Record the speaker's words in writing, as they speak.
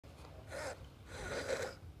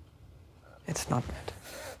It's not bad.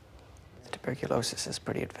 The tuberculosis is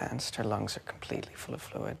pretty advanced. Her lungs are completely full of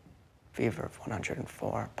fluid. Fever of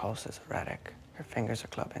 104, pulse is erratic. Her fingers are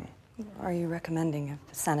clubbing. Are you recommending a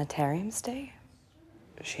sanitarium stay?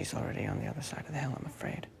 She's already on the other side of the hill, I'm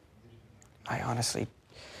afraid. I honestly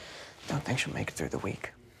don't think she'll make it through the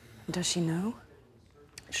week. Does she know?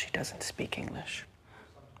 She doesn't speak English.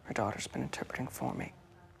 Her daughter's been interpreting for me.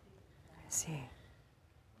 I see.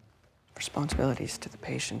 Responsibilities to the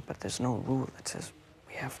patient, but there's no rule that says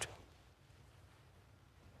we have to.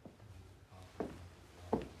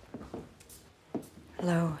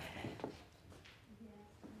 Hello.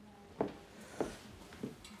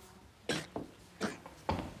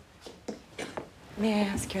 May I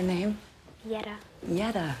ask your name? Yetta.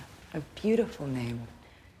 Yetta, a beautiful name.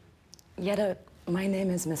 Yetta, my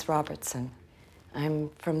name is Miss Robertson.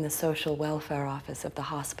 I'm from the Social Welfare Office of the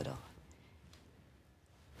hospital.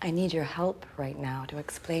 I need your help right now to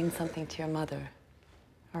explain something to your mother,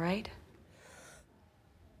 all right?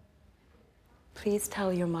 Please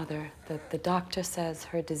tell your mother that the doctor says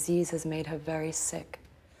her disease has made her very sick.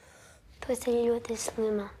 Tu esi ļoti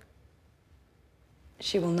slima.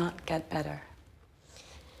 She will not get better.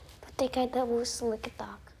 Tu tikai dabūsi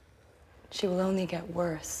sliktāk. She will only get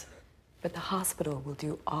worse, but the hospital will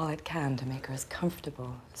do all it can to make her as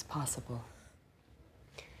comfortable as possible.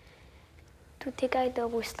 Tu tikai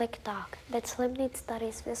dabūsi sliktāk, bet slimnīca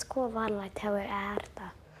darīs visu, ko var, lai tev ir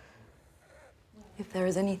ērta. If there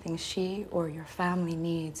is anything she or your family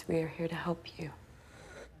needs, we are here to help you.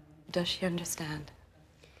 Does she understand?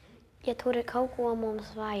 Ja tur ir kaut ko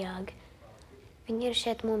mums vajag, viņi ir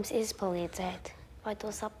šeit mums izpalīdzēt. Vai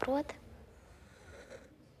tu saproti?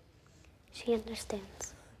 She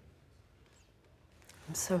understands.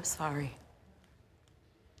 I'm so sorry.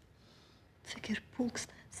 Cik ir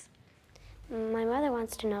pulkstens? My mother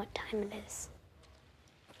wants to know what time it is.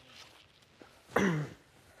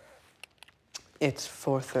 It's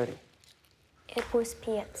 4:30. Ir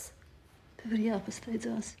puspieci. Tev ir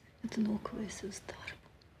jāpasteidzās, ja tu nokavēsi uz darbu.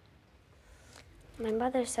 My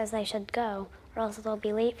mother says I should go, or else I'll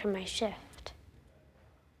be late for my shift.